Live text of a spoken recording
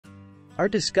Our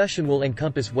discussion will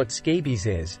encompass what scabies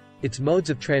is, its modes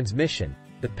of transmission,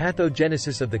 the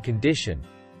pathogenesis of the condition,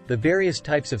 the various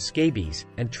types of scabies,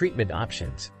 and treatment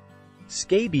options.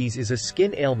 Scabies is a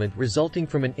skin ailment resulting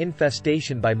from an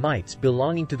infestation by mites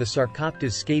belonging to the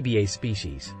Sarcoptes scabiei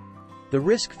species. The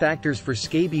risk factors for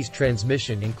scabies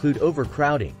transmission include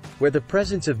overcrowding, where the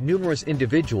presence of numerous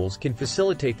individuals can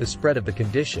facilitate the spread of the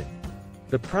condition.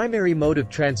 The primary mode of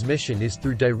transmission is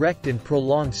through direct and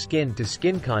prolonged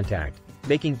skin-to-skin contact,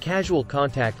 making casual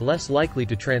contact less likely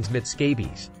to transmit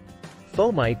scabies.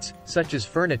 Fomites, such as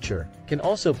furniture, can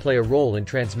also play a role in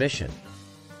transmission.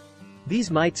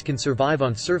 These mites can survive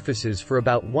on surfaces for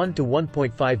about 1 to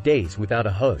 1.5 days without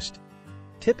a host.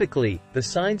 Typically, the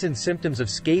signs and symptoms of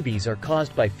scabies are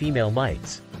caused by female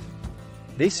mites.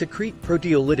 They secrete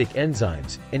proteolytic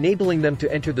enzymes, enabling them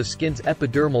to enter the skin's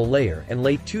epidermal layer and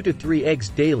lay 2 to 3 eggs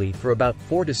daily for about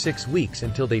 4 to 6 weeks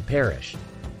until they perish.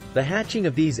 The hatching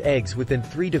of these eggs within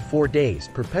 3 to 4 days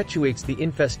perpetuates the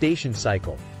infestation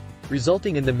cycle,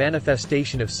 resulting in the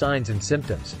manifestation of signs and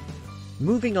symptoms.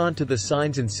 Moving on to the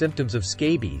signs and symptoms of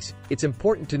scabies, it's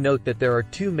important to note that there are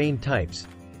two main types: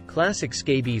 classic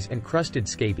scabies and crusted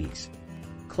scabies.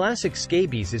 Classic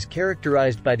scabies is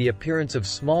characterized by the appearance of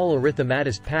small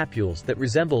erythematous papules that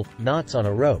resemble knots on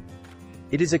a rope.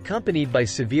 It is accompanied by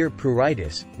severe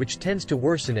pruritus, which tends to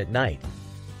worsen at night.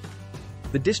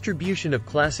 The distribution of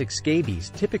classic scabies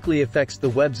typically affects the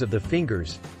webs of the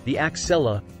fingers, the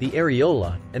axilla, the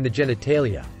areola, and the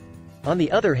genitalia. On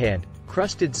the other hand,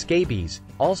 crusted scabies,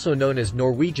 also known as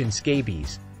Norwegian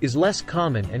scabies, is less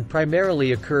common and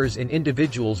primarily occurs in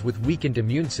individuals with weakened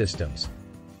immune systems.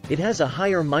 It has a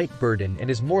higher mite burden and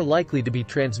is more likely to be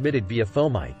transmitted via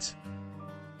fomites.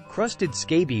 Crusted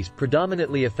scabies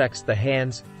predominantly affects the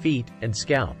hands, feet, and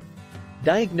scalp.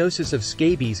 Diagnosis of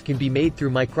scabies can be made through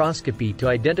microscopy to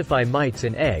identify mites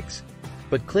and eggs,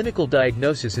 but clinical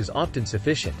diagnosis is often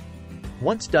sufficient.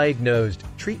 Once diagnosed,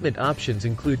 treatment options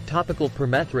include topical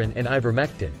permethrin and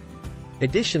ivermectin.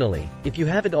 Additionally, if you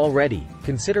haven't already,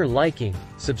 consider liking,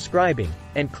 subscribing,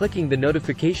 and clicking the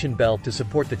notification bell to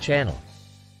support the channel.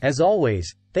 As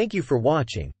always, thank you for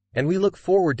watching, and we look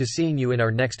forward to seeing you in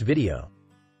our next video.